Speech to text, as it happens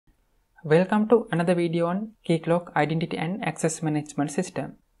Welcome to another video on Keycloak Identity and Access Management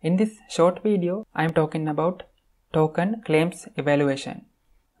System. In this short video, I am talking about token claims evaluation.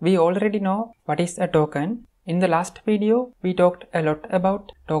 We already know what is a token. In the last video, we talked a lot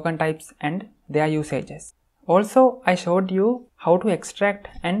about token types and their usages. Also, I showed you how to extract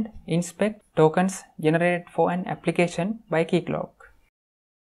and inspect tokens generated for an application by Keycloak.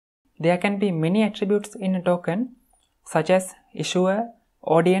 There can be many attributes in a token, such as issuer,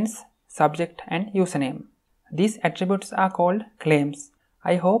 audience, subject and username. These attributes are called claims.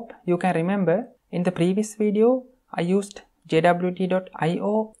 I hope you can remember in the previous video I used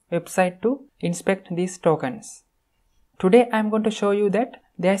jwt.io website to inspect these tokens. Today I am going to show you that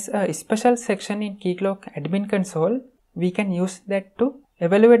there is a special section in Keycloak admin console. We can use that to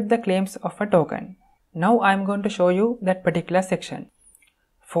evaluate the claims of a token. Now I am going to show you that particular section.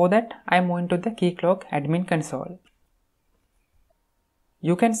 For that I am moving to the Keycloak admin console.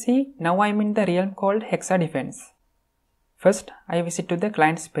 You can see now I am in the realm called Hexa Defense. First I visit to the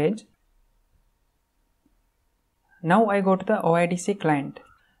clients page. Now I go to the OIDC client.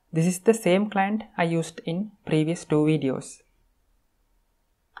 This is the same client I used in previous two videos.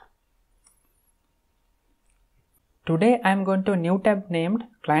 Today I am going to a new tab named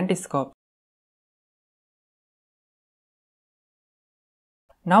Client Scope.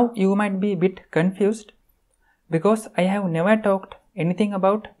 Now you might be a bit confused because I have never talked anything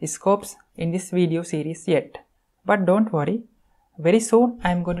about scopes in this video series yet. But don't worry, very soon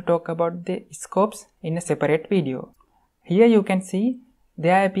I am going to talk about the scopes in a separate video. Here you can see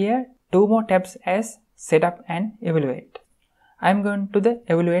there appear two more tabs as Setup and Evaluate. I am going to the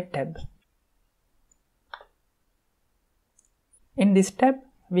Evaluate tab. In this tab,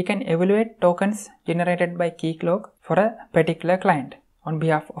 we can evaluate tokens generated by Keycloak for a particular client on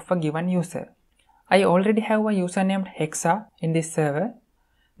behalf of a given user. I already have a user named Hexa in this server.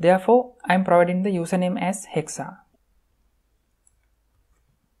 Therefore, I am providing the username as Hexa.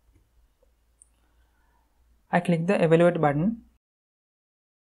 I click the Evaluate button.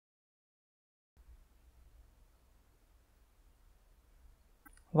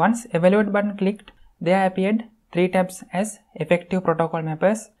 Once Evaluate button clicked, there appeared three tabs as Effective Protocol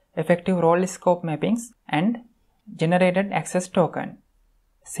Mappers, Effective Role Scope Mappings, and Generated Access Token.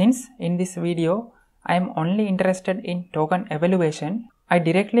 Since in this video, I am only interested in token evaluation, I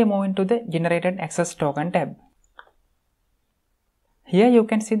directly move into the Generated Access Token tab. Here you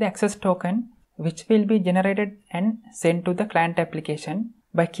can see the access token which will be generated and sent to the client application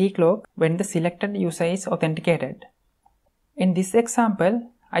by Keycloak when the selected user is authenticated. In this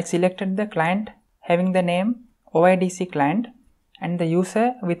example, I selected the client having the name OIDC client and the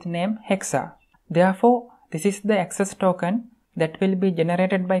user with name Hexa. Therefore, this is the access token that will be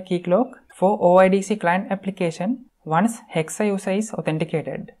generated by Keycloak for OIDC client application once Hexa user is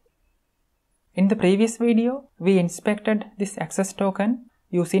authenticated. In the previous video, we inspected this access token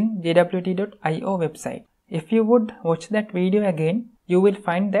using jwt.io website. If you would watch that video again, you will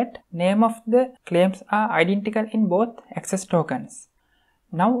find that name of the claims are identical in both access tokens.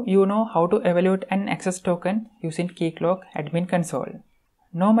 Now you know how to evaluate an access token using Keycloak admin console.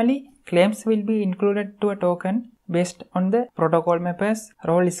 Normally, claims will be included to a token based on the protocol mappers,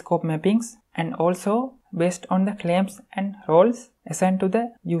 role scope mappings, and also based on the claims and roles assigned to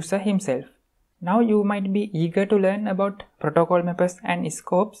the user himself. Now you might be eager to learn about protocol mappers and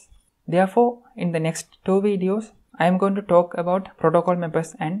scopes. Therefore, in the next two videos, I am going to talk about protocol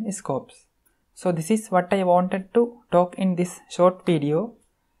mappers and scopes. So this is what I wanted to talk in this short video.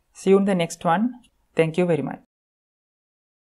 See you in the next one. Thank you very much.